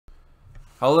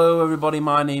Hello everybody,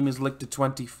 my name is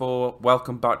Lictor24,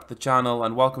 welcome back to the channel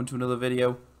and welcome to another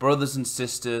video. Brothers and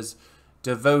sisters,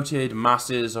 devoted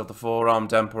masses of the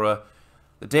Four-Armed Emperor,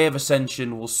 the day of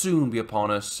Ascension will soon be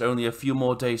upon us. Only a few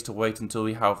more days to wait until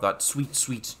we have that sweet,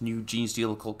 sweet new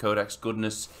Genestealer Cult Codex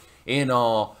goodness in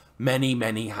our many,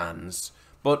 many hands.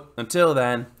 But until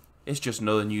then, it's just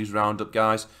another news roundup,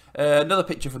 guys. Another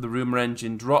picture for the Rumour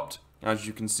Engine dropped, as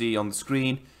you can see on the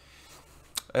screen.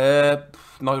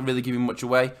 Not really giving much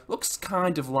away. Looks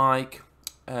kind of like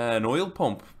an oil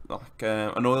pump, like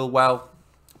an oil well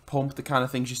pump, the kind of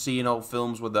things you see in old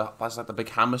films with that's like the big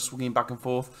hammer swinging back and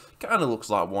forth. Kind of looks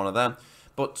like one of them.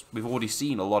 But we've already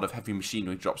seen a lot of heavy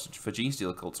machinery drops for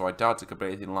Genestealer Cult, so I doubt it could be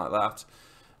anything like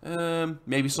that.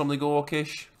 Maybe something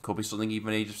orcish, could be something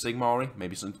even Age of Sigmar,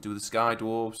 maybe something to do with the Sky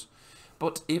Dwarves.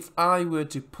 But if I were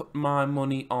to put my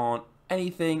money on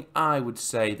anything, I would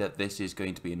say that this is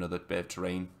going to be another bit of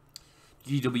terrain.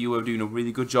 GW are doing a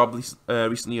really good job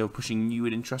recently of pushing new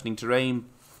and interesting terrain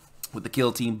with the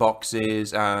Kill Team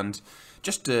boxes and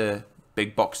just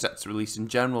big box sets released in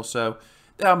general. So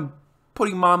I'm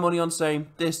putting my money on saying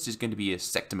this is going to be a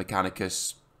Sector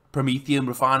Mechanicus Prometheum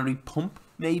Refinery pump,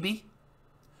 maybe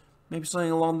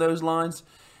something along those lines.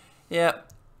 Yeah,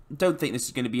 don't think this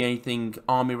is going to be anything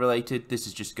army related. This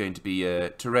is just going to be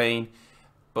terrain.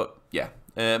 But yeah,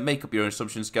 make up your own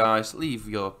assumptions, guys. Leave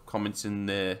your comments in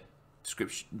the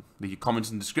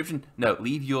description. No,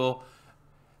 leave your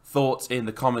thoughts in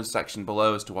the comments section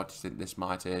below as to what you think this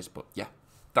might is. But yeah,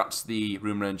 that's the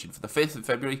Rumour Engine for the 5th of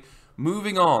February.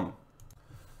 Moving on,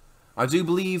 I do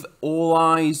believe all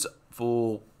eyes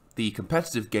for the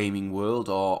competitive gaming world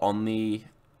are on the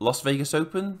Las Vegas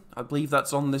Open. I believe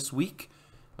that's on this week.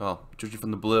 Well, judging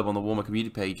from the blurb on the Warmer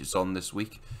community page, it's on this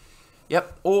week.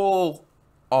 Yep, all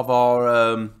of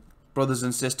our brothers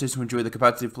and sisters who enjoy the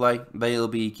competitive play, they'll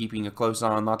be keeping a close eye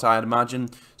on that, I'd imagine,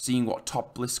 seeing what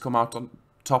top lists come out on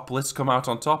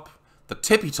top, the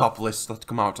tippy top lists that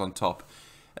come out on top.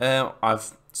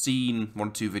 I've seen 1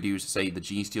 or 2 videos say the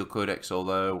Genestealer Codex,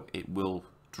 although it will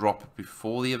drop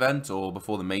before the event or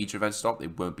before the major events stop,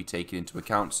 it won't be taken into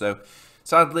account. So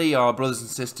sadly, our brothers and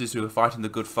sisters who are fighting the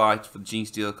good fight for the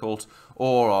Genestealer Cult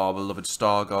or our beloved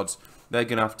Star Gods, they're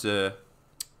going to have to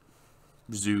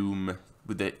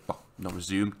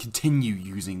continue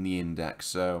using the index.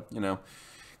 So, you know,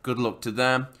 good luck to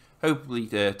them. Hopefully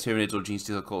the Tyranids or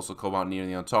Genestealer Cults will come out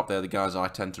nearly on top. They're the guys I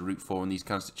tend to root for in these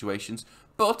kind of situations.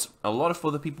 But a lot of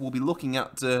other people will be looking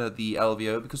at the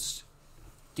LVO because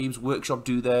Games Workshop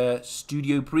do their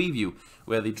studio preview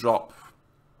where they drop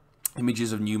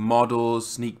images of new models,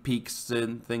 sneak peeks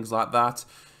and things like that.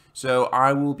 So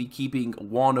I will be keeping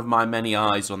one of my many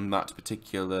eyes on that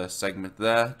particular segment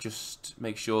there. Just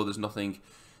make sure there's nothing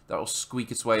that will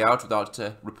squeak its way out without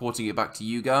reporting it back to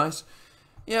you guys.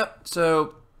 Yep,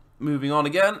 so moving on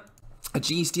again. A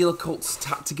Genestealer Cult's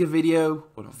Tactica video,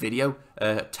 or not video,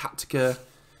 Tactica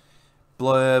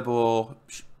blurb or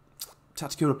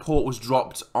Tactica report was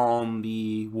dropped on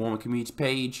the Warmer community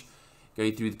page,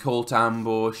 going through the cult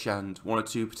ambush and 1 or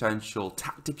 2 potential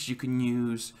tactics you can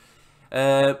use.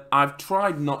 I've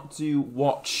tried not to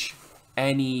watch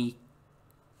any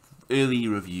early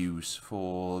reviews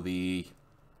for the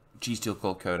Genestealer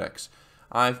Cult Codex.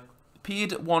 I've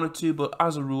appeared at 1 or 2, but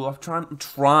as a rule, I'm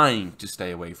trying to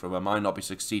stay away from them. I might not be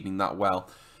succeeding that well,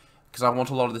 because I want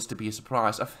a lot of this to be a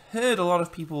surprise. I've heard a lot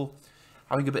of people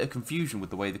having a bit of confusion with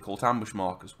the way the cult ambush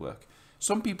markers work.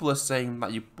 Some people are saying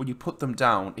that when you put them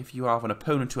down, if you have an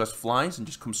opponent who has flies and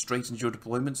just comes straight into your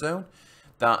deployment zone,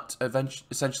 that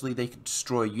essentially they can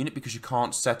destroy a unit because you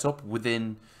can't set up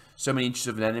within so many inches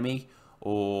of an enemy,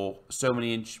 or so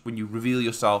many inches when you reveal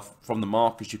yourself from the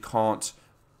markers, you can't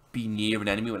be near an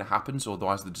enemy when it happens,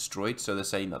 otherwise they're destroyed. So they're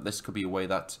saying that this could be a way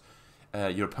that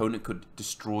your opponent could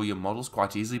destroy your models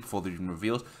quite easily before they're even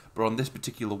revealed. But on this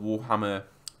particular Warhammer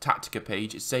Tactica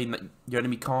page, it's saying that your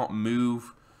enemy can't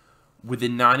move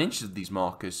within 9 inches of these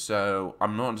markers. So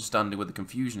I'm not understanding where the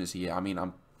confusion is here. I mean,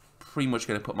 I'm pretty much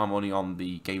going to put my money on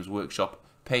the Games Workshop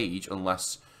page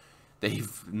unless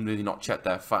they've really not checked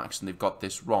their facts and they've got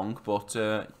this wrong. But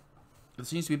there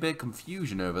seems to be a bit of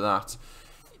confusion over that.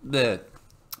 The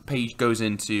page goes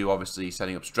into obviously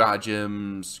setting up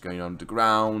stratagems, going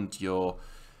underground, your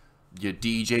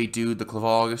DJ dude, the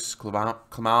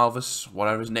Clamalvus,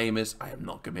 whatever his name is. I am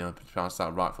not going to be able to pronounce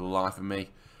that right for the life of me.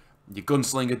 Your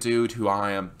gunslinger dude, who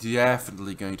I am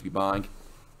definitely going to be buying.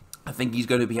 I think he's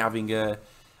going to be having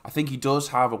I think he does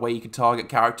have a way you can target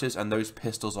characters, and those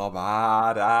pistols are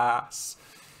badass.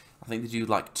 I think they do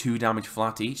like 2 damage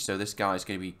flat each, so this guy's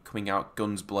going to be coming out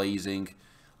guns blazing,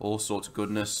 all sorts of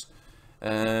goodness.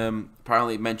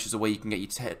 Apparently it mentions a way you can get your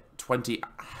 20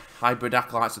 hybrid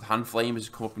acolytes with hand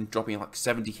flamers come up and dropping like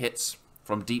 70 hits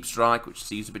from deep strike, which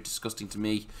seems a bit disgusting to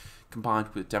me, combined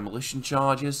with demolition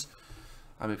charges.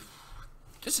 I mean,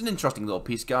 just an interesting little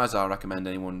piece, guys. I recommend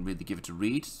anyone really give it a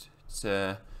read. It's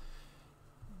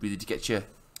really to get your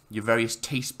various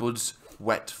taste buds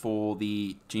wet for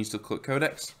the Genestealer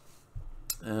Codex.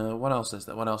 What else is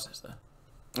there? What else is there?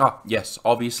 Ah, yes,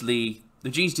 obviously the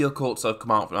Genestealer Cults have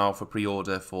come out now for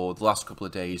pre-order for the last couple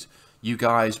of days. You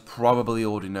guys probably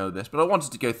already know this, but I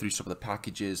wanted to go through some of the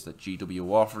packages that GW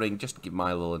are offering, just to give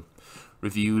my little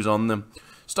reviews on them.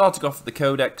 Starting off with the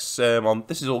Codex,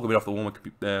 this is all going to be off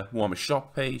the Warhammer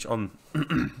shop page on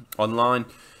online.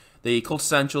 The Cult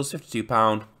Essentials,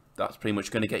 £52. That's pretty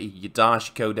much going to get you your dice,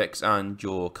 your Codex, and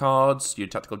your cards, your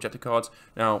tactical objective cards.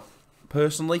 Now,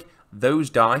 personally,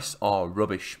 those dice are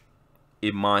rubbish,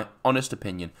 in my honest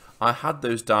opinion. I had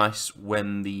those dice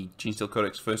when the Genestealer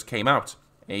Codex first came out,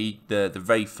 the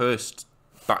very first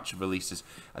batch of releases,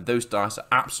 and those dice are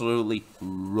absolutely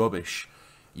rubbish.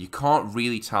 You can't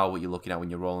really tell what you're looking at when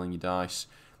you're rolling your dice.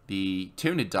 The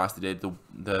Tyranid dice they did,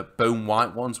 the bone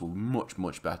white ones, were much,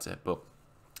 much better, but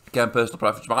again, personal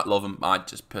preference, you might love them. I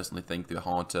just personally think they're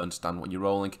hard to understand when you're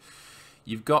rolling.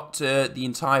 You've got the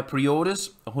entire pre-orders,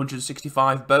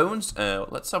 165 bones.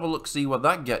 Let's have a look, see what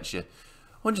that gets you.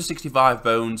 165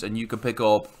 bones, and you can pick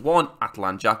up one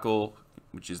Atalan Jackal,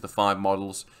 which is the 5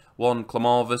 models, one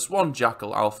Clamorvus, one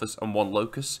Jackal Alphas, and one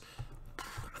Locus.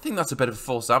 I think that's a bit of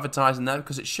false advertising there,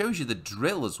 because it shows you the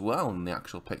drill as well in the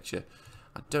actual picture.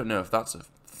 I don't know if that's a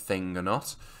thing or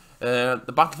not. The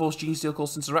Battle Force Genestealer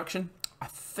Cults Insurrection, I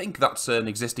think that's an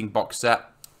existing box set.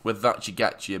 With that, you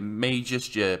get your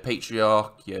Magus, your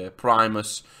Patriarch, your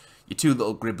Primus, your 2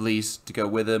 little Griblies to go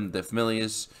with them, the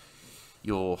Familiars,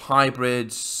 your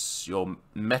Hybrids, your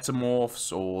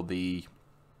Metamorphs, or the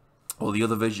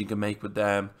other version you can make with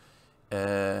them.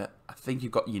 I think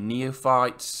you've got your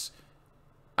Neophytes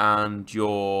and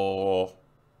your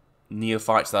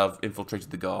Neophytes that have infiltrated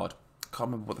the Guard. I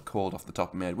can't remember what they're called off the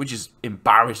top of my head, which is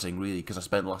embarrassing, really, because I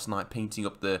spent last night painting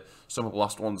up some of the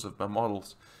last ones of my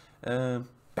models. I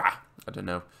don't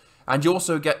know. And you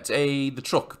also get the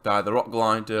truck, the Rock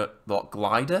Grinder,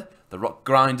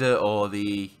 or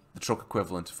the truck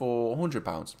equivalent for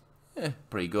 £100.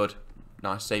 Pretty good.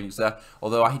 Nice savings there.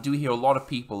 Although I do hear a lot of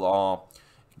people are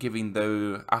giving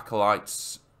the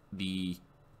acolytes, the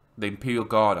Imperial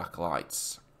Guard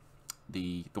acolytes,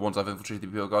 the ones I've infiltrated the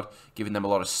Imperial Guard, giving them a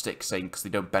lot of stick, saying because they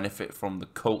don't benefit from the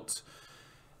cult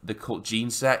gene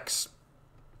sex.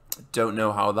 Don't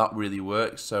know how that really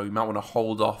works, so you might want to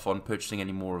hold off on purchasing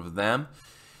any more of them.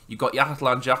 You've got your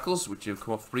Atalan Jackals, which have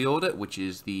come off pre-order, which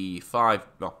is the 5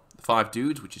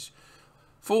 dudes, which is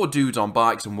 4 dudes on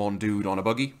bikes and 1 dude on a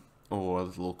buggy, or a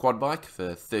little quad bike,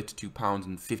 for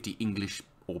 £32.50 English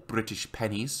or British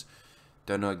pennies.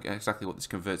 Don't know exactly what this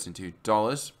converts into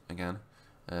dollars. Again,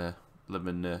 live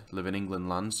in England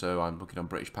land, so I'm looking on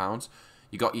British pounds.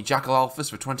 You got your Jackal Alphas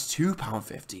for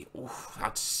 £22.50. Oof,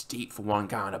 that's steep for one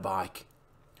guy on a bike.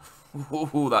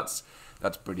 Ooh, that's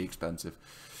pretty expensive.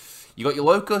 You got your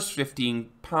Locust,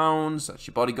 £15. That's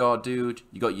your bodyguard dude.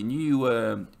 You got your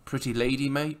new Pretty Lady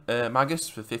Magus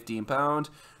for £15.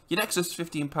 Your Nexus,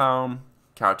 £15.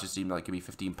 Characters seem like it could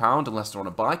be £15 unless they're on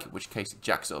a bike, in which case it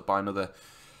jacks it up by another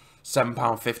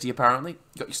 £7.50 apparently.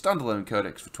 You got your standalone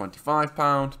Codex for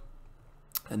 £25.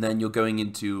 And then you're going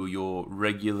into your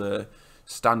regular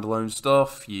standalone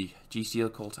stuff, your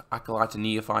Genestealer Cult Acolyte and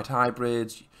Neophyte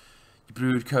hybrids, your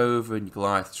Brood Cove and your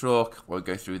Goliath Truck. Won't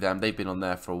go through them, they've been on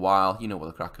there for a while. You know what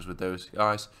the crack is with those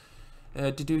guys.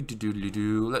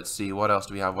 Let's see, what else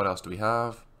do we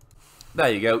have? There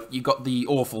you go, you got the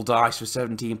Awful Dice for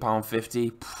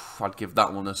 £17.50. I'd give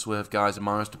that one a swerve, guys, in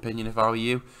my honest opinion, if I were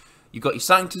you. You got your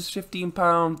Sanctus for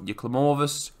 £15, your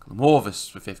Clamorvus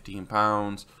for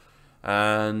 £15.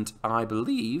 And I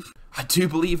do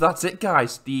believe that's it,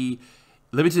 guys. The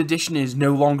limited edition is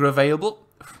no longer available.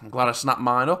 I'm glad I snapped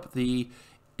mine up. The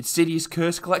Insidious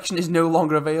Curse collection is no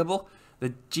longer available.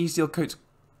 The Genestealer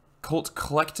Cult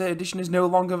Collector edition is no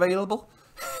longer available.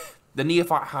 The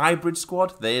Neophyte Hybrid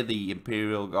Squad, they're the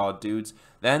Imperial Guard dudes,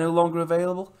 they're no longer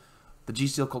available. The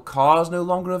Genestealer Cult Car is no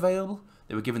longer available.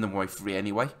 They were giving them away free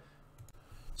anyway.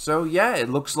 So yeah, it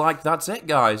looks like that's it,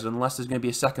 guys. Unless there's going to be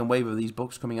a second wave of these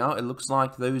books coming out, it looks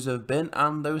like those have been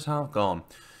and those have gone.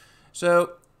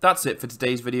 So that's it for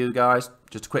today's video, guys.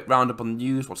 Just a quick roundup on the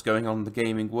news, what's going on in the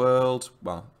gaming world.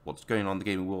 Well, what's going on in the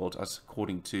gaming world as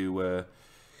according to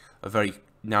a very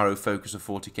narrow focus of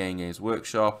 40k Games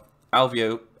Workshop.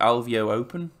 Alvio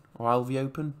Open,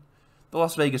 the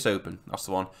Las Vegas Open, that's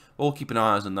the one. We'll keep an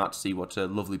eye on that to see what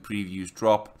lovely previews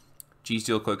drop.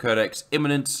 Genestealer Codex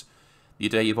imminent. The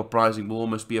day of uprising will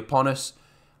almost be upon us.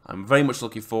 I'm very much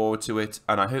looking forward to it,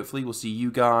 and I hopefully will see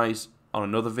you guys on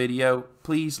another video.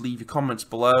 Please leave your comments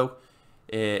below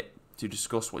to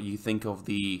discuss what you think of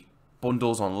the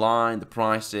bundles online, the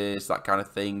prices, that kind of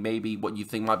thing. Maybe what you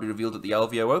think might be revealed at the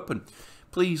LVO Open.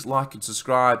 Please like and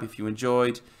subscribe if you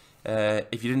enjoyed.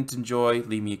 If you didn't enjoy,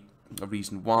 leave me a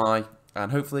reason why.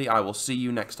 And hopefully I will see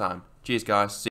you next time. Cheers, guys.